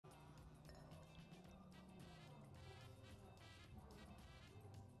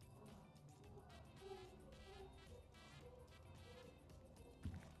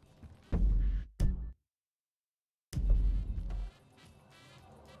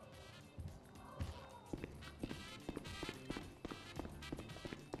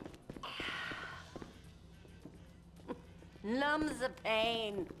numbs the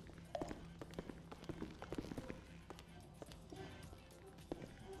pain.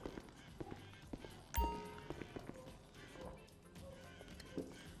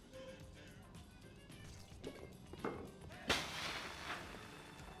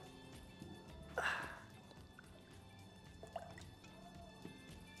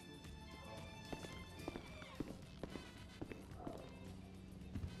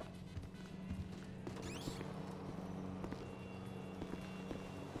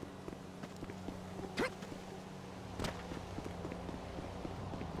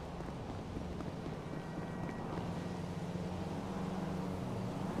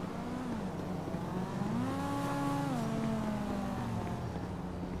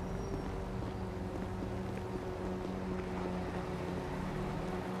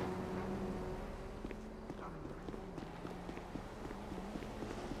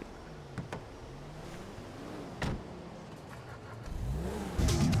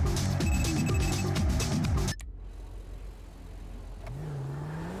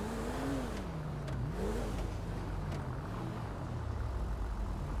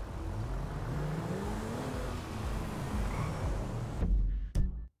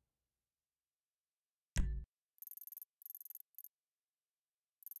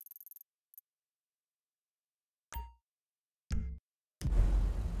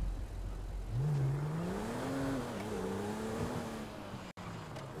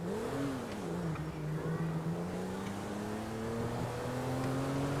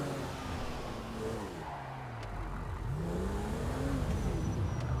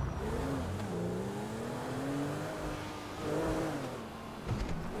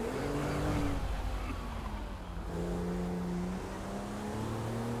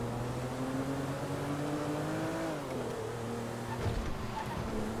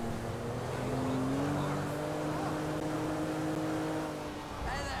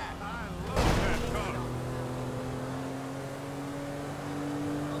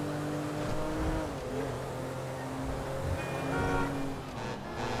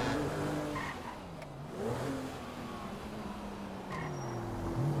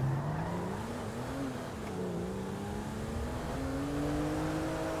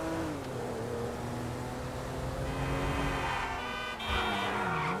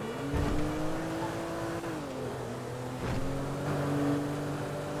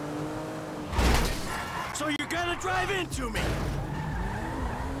 So you're gonna drive into me!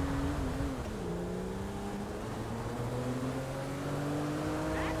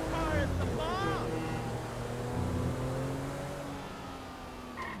 That car is the bomb!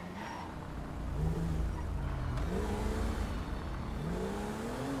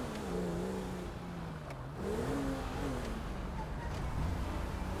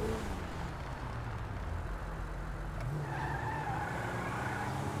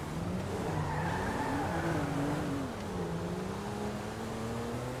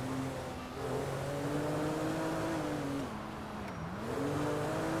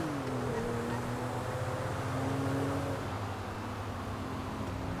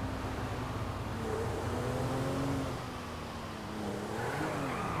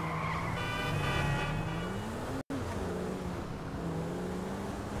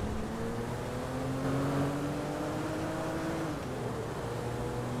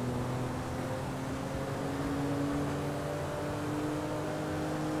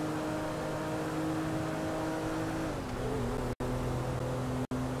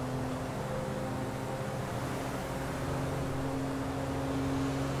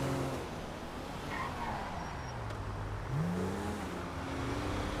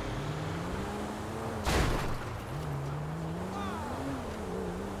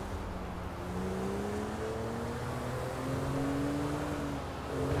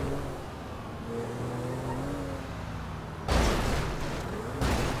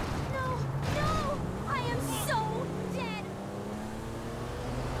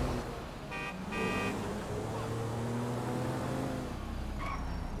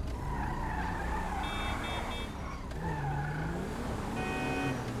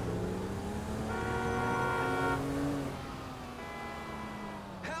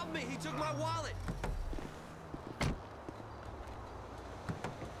 Took my wallet!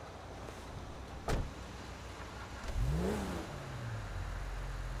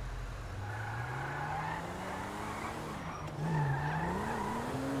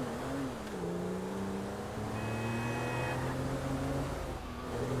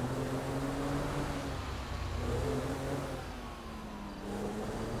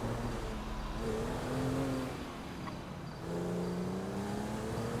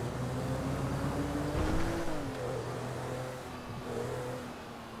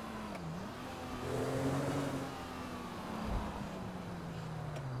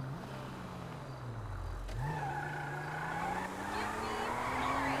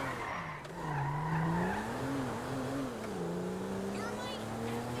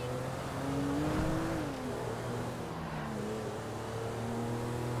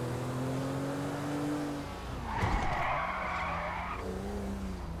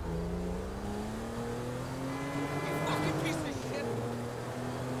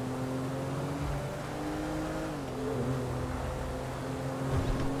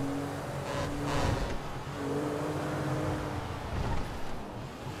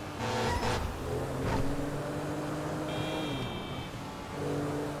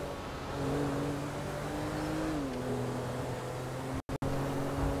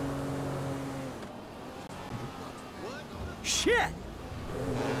 Shit!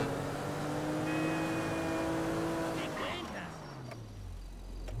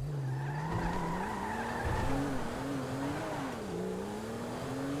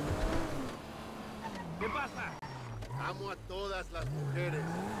 ¿Qué pasa? Amo a todas las mujeres,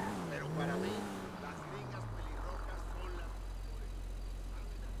 pero para mí las ligas pelirrojas son las mejores.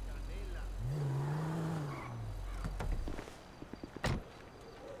 Saben a canela.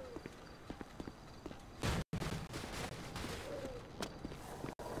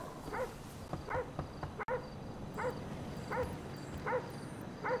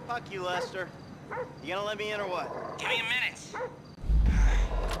 Fuck you, Lester. You gonna let me in or what? Give me a minute.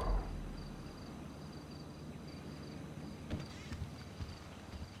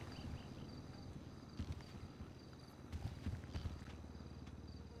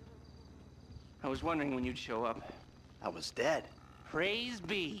 I was wondering when you'd show up. I was dead. Praise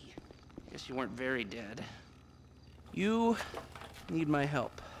be. Guess you weren't very dead. You need my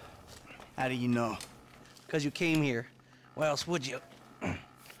help. How do you know? Because you came here. Why else would you?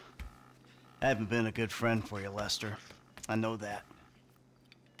 I haven't been a good friend for you, Lester. I know that.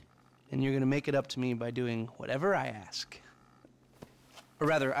 And you're gonna make it up to me by doing whatever I ask. Or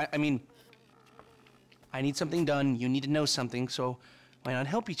rather, I mean, I need something done, you need to know something, so why not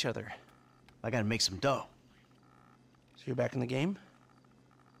help each other? I gotta make some dough. So you're back in the game?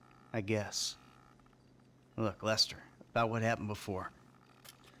 I guess. Look, Lester, about what happened before.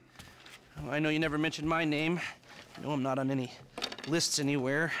 I know you never mentioned my name. I know I'm not on any lists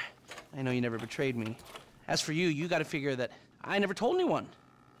anywhere. I know you never betrayed me. As for you, you gotta figure that I never told anyone.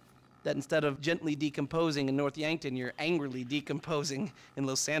 That instead of gently decomposing in North Yankton, you're angrily decomposing in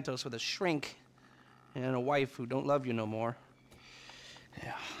Los Santos with a shrink and a wife who don't love you no more.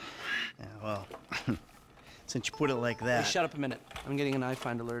 Yeah, well, since you put it like that... Hey, shut up a minute. I'm getting an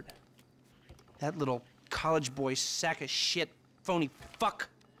iFind alert. That little college boy sack of shit, phony fuck.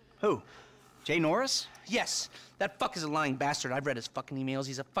 Who? Jay Norris? Yes, that fuck is a lying bastard. I've read his fucking emails.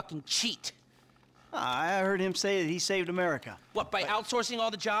 He's a fucking cheat. I heard him say that he saved America. What, by outsourcing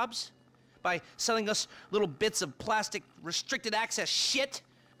all the jobs? By selling us little bits of plastic restricted access shit?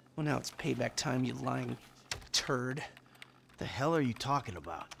 Well, now it's payback time, you lying turd. What the hell are you talking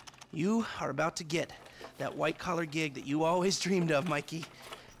about? You are about to get that white-collar gig that you always dreamed of, Mikey.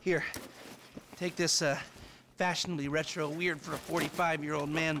 Here, take this fashionably retro weird for a 45-year-old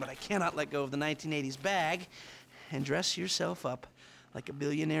man, but I cannot let go of the 1980s bag, and dress yourself up like a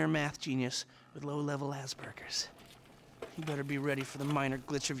billionaire math genius with low-level Asperger's. You better be ready for the minor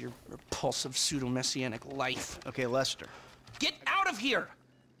glitch of your repulsive pseudo-messianic life. Okay, Lester. Get out of here!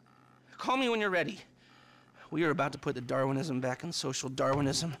 Call me when you're ready. We are about to put the Darwinism back in social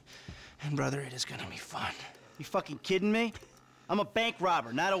Darwinism, and brother, it is gonna be fun. You fucking kidding me? I'm a bank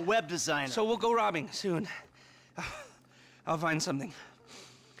robber, not a web designer. So we'll go robbing soon. I'll find something.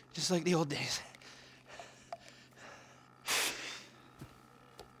 Just like the old days.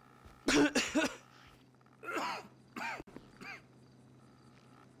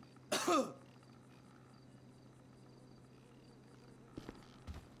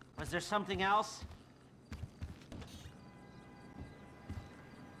 Was there something else?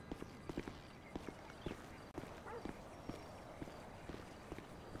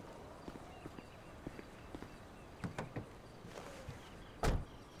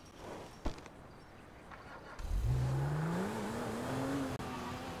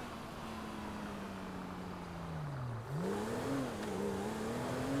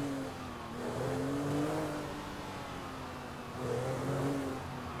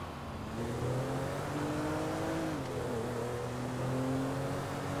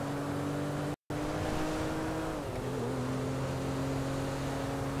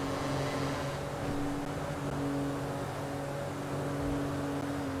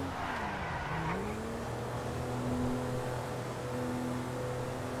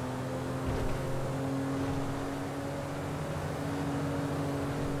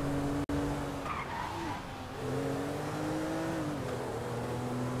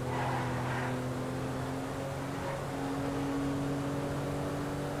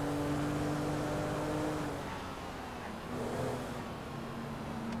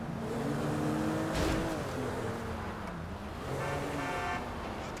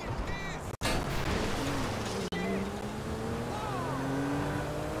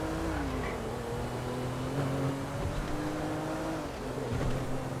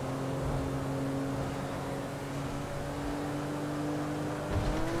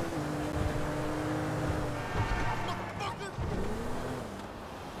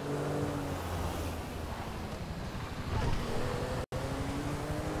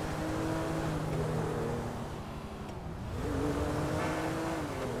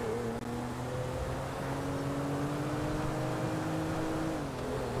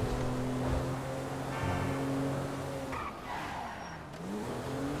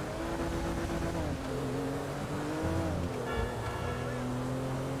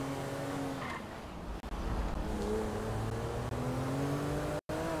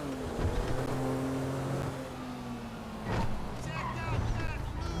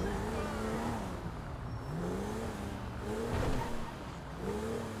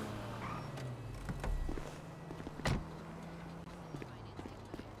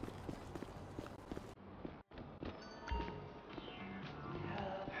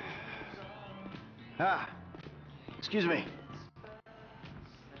 Ah, excuse me.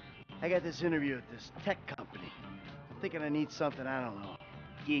 I got this interview at this tech company. I'm thinking I need something, I don't know,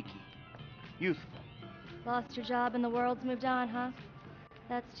 geeky, youthful. Lost your job and the world's moved on, huh?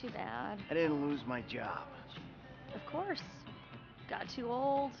 That's too bad. I didn't lose my job. Of course. Got too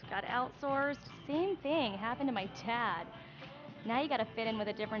old, got outsourced. Same thing happened to my dad. Now you gotta fit in with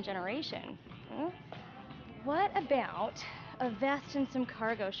a different generation. Huh? What about a vest and some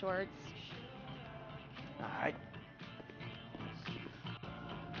cargo shorts? All right.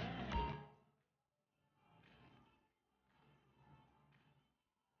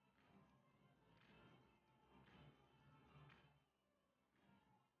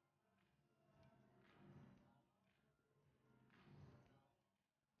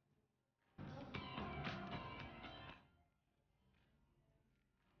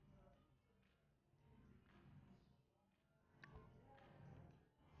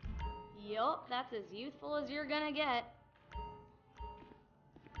 Yup, that's as youthful as you're gonna get.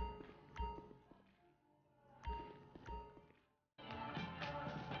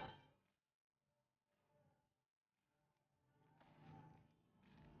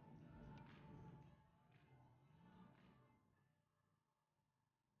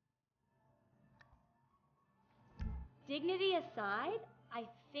 Dignity aside, I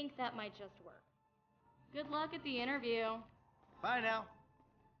think that might just work. Good luck at the interview. Bye now.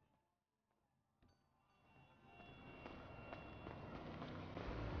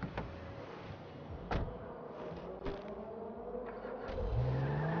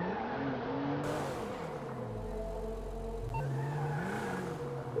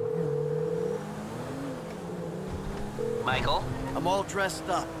 Michael? I'm all dressed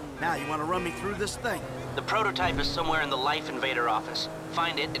up. Now, you want to run me through this thing? The prototype is somewhere in the lifeinvader office.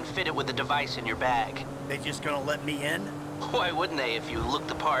 Find it and fit it with the device in your bag. They just gonna let me in? Why wouldn't they if you look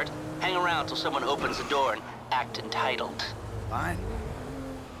the part? Hang around till someone opens the door and act entitled. Fine.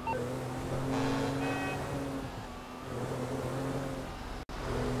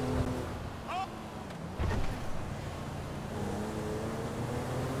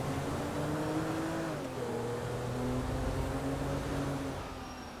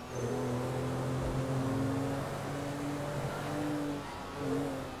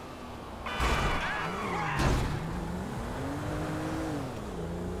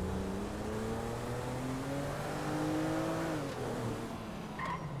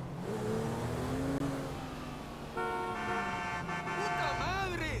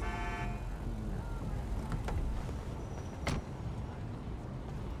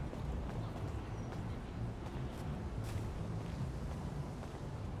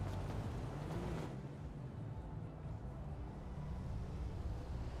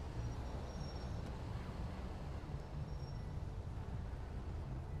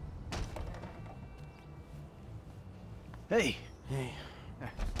 Hey. Hey.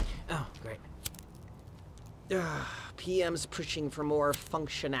 Oh, great. PM's pushing for more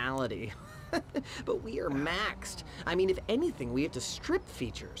functionality. But we are maxed. I mean, if anything, we have to strip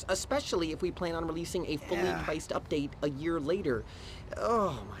features, especially if we plan on releasing a fully priced update a year later.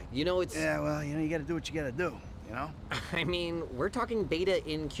 Oh my, it's... Yeah, well, you gotta do what you gotta do, you know? I mean, we're talking beta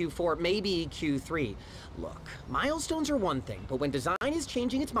in Q4, maybe Q3. Look, milestones are one thing, but when design is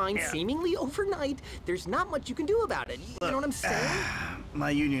changing its mind seemingly overnight, there's not much you can do about it. You know what I'm saying?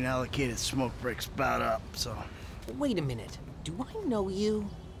 My union allocated smoke breaks about up, so... Wait a minute. Do I know you?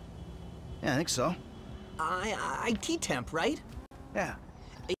 Yeah, I think so. IT temp, right? Yeah.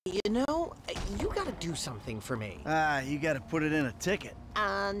 You gotta do something for me. You gotta put it in a ticket.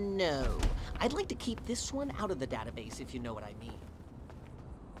 No. I'd like to keep this one out of the database, if you know what I mean.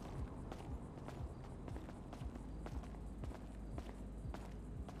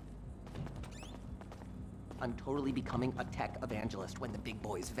 I'm totally becoming a tech evangelist when the big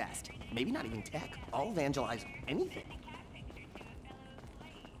boys vest. Maybe not even tech. I'll evangelize anything.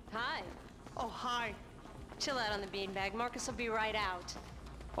 Hi. Oh, hi. Chill out on the beanbag. Marcus will be right out.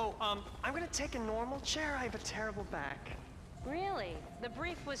 Oh, I'm gonna take a normal chair. I have a terrible back. Really? The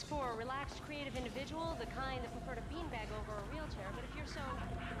brief was for a relaxed, creative individual, the kind that preferred a beanbag over a wheelchair, but if you're so...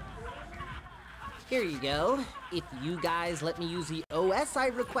 Here you go. If you guys let me use the OS I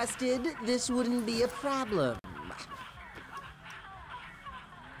requested, this wouldn't be a problem.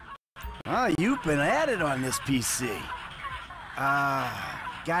 You've been at it on this PC.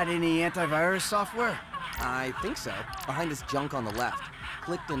 Got any antivirus software? I think so. Behind this junk on the left.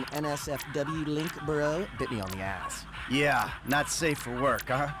 Clicked an NSFW link, bro. Bit me on the ass. Yeah, not safe for work,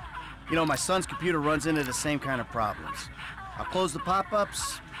 huh? My son's computer runs into the same kind of problems. I'll close the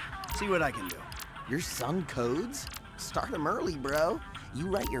pop-ups, see what I can do. Your son codes? Start him early, bro. You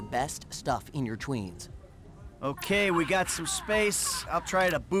write your best stuff in your tweens. Okay, we got some space. I'll try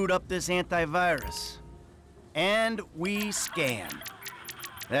to boot up this antivirus. And we scan.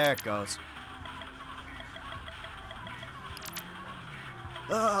 There it goes.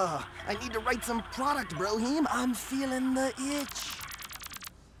 I need to write some product, Brohim. I'm feeling the itch.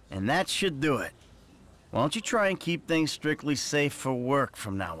 And that should do it. Why don't you try and keep things strictly safe for work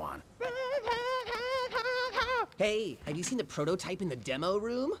from now on? Hey, have you seen the prototype in the demo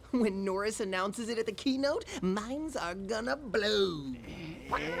room? When Norris announces it at the keynote, minds are gonna blow.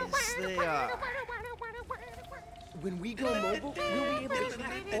 Yes, they are. When we go mobile, we'll be able to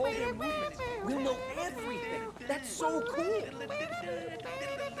track all their movements. We'll know everything. That's so cool.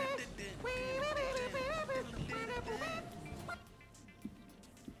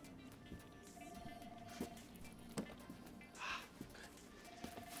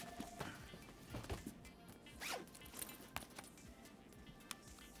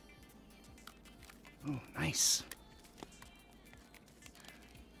 Oh, nice.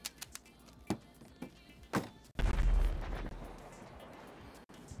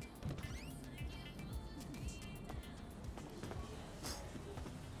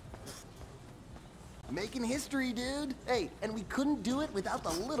 Making history, dude. Hey, and we couldn't do it without the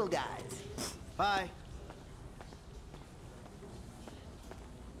little guys. Bye.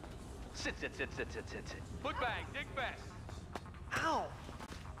 Sit. Foot bang, dig fast. Ow!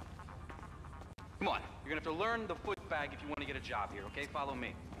 Come on, you're gonna have to learn the foot bag if you want to get a job here, okay? Follow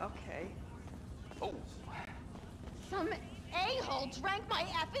me. Okay. Oh. Some a-hole drank my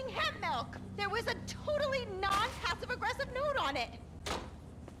effing hemp milk. There was a totally non-passive-aggressive note on it.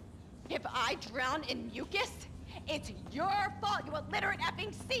 If I drown in mucus, it's your fault, you illiterate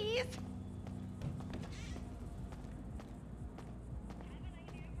effing C's.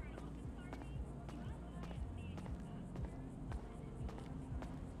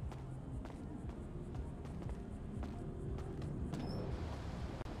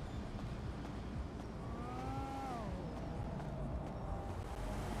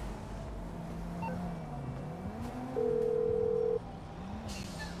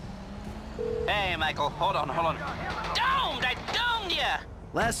 Hey, Michael, hold on. Domed! I domed ya!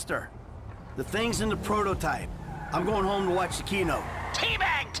 Lester, the thing's in the prototype. I'm going home to watch the keynote.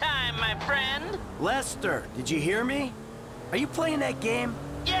 Teabag time, my friend! Lester, did you hear me? Are you playing that game?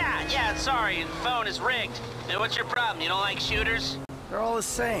 Yeah, sorry, the phone is rigged. Hey, what's your problem? You don't like shooters? They're all the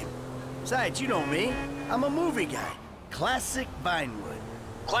same. Besides, you know me. I'm a movie guy. Classic Vinewood.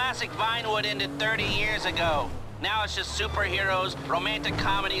 Classic Vinewood ended 30 years ago. Now it's just superheroes, romantic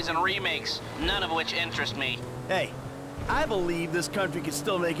comedies, and remakes, none of which interest me. Hey, I believe this country can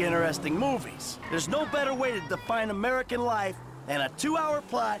still make interesting movies. There's no better way to define American life than a 2-hour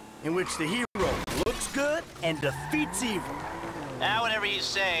plot in which the hero looks good and defeats evil. Whatever you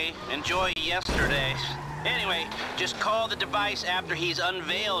say. Enjoy yesterday. Anyway, just call the device after he's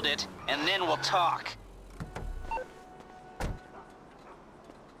unveiled it, and then we'll talk.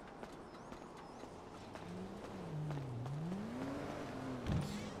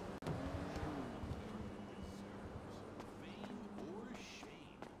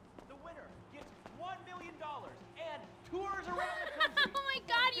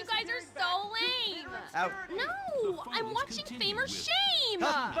 Out. No, I'm watching Fame or Shame.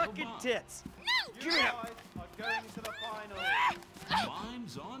 Fucking tits. No. Give me up. Going to the final.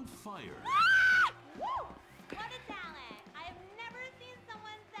 Mine's on fire. What a talent. I've never seen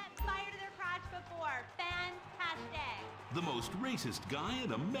someone set fire to their crotch before. Fantastic. The most racist guy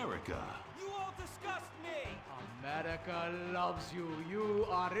in America. You all disgust me. America loves you. You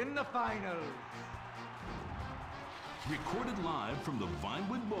are in the final. Recorded live from the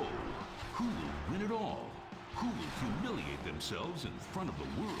Vinewood Bowl. Who will win it all? Who will humiliate themselves in front of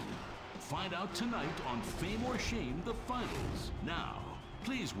the world? Find out tonight on Fame or Shame, the finals. Now,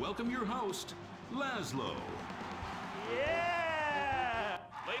 please welcome your host, Lazlow. Yeah!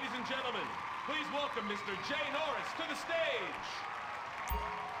 Ladies and gentlemen, please welcome Mr. Jay Norris to the stage.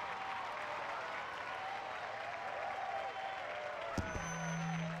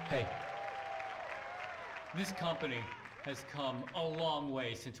 Hey, this company has come a long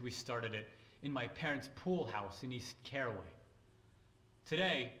way since we started it in my parents' pool house in East Caraway.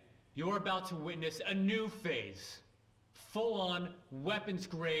 Today, you're about to witness a new phase. Full-on,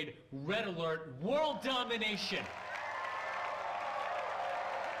 weapons-grade, red alert, world domination.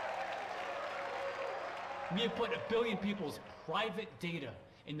 We have put 1 billion people's private data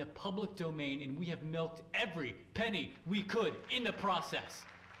in the public domain, and we have milked every penny we could in the process.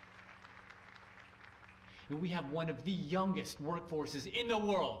 And we have one of the youngest workforces in the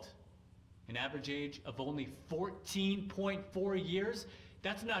world. An average age of only 14.4 years?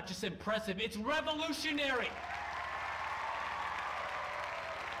 That's not just impressive, it's revolutionary!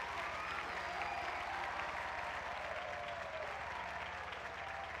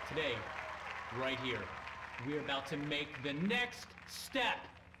 Today, right here, we're about to make the next step.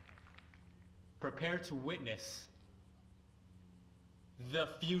 Prepare to witness the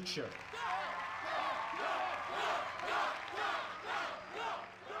future.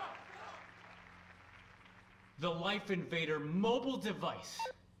 The Life Invader mobile device.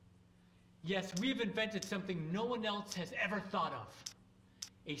 Yes, we've invented something no one else has ever thought of.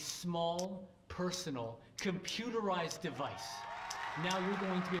 A small, personal, computerized device. Now you're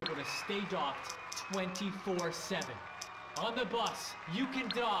going to be able to stay docked 24/7. On the bus, you can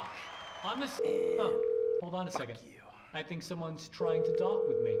dock. On the... Oh, hold on a second. I think someone's trying to dock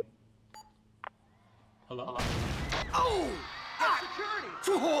with me. Hello? Oh!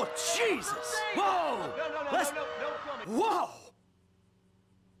 Oh, Jesus! Whoa! No, Whoa!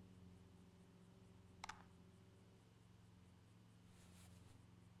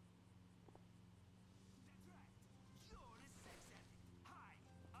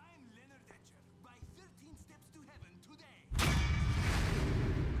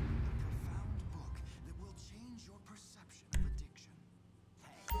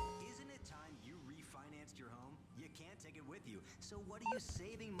 So what are you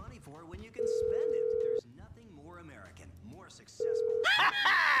saving money for when you can spend it? There's nothing more American, more successful.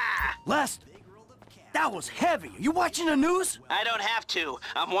 Les, that was heavy. Are you watching the news? I don't have to.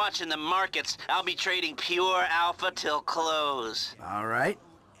 I'm watching the markets. I'll be trading pure alpha till close. All right.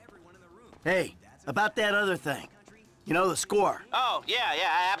 Hey, about that other thing. You know, the score. Oh, yeah,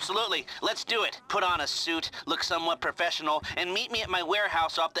 absolutely. Let's do it. Put on a suit, look somewhat professional, and meet me at my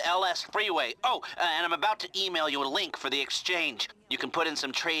warehouse off the LS freeway. Oh, and I'm about to email you a link for the exchange. You can put in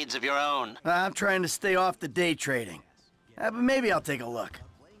some trades of your own. I'm trying to stay off the day trading. But maybe I'll take a look.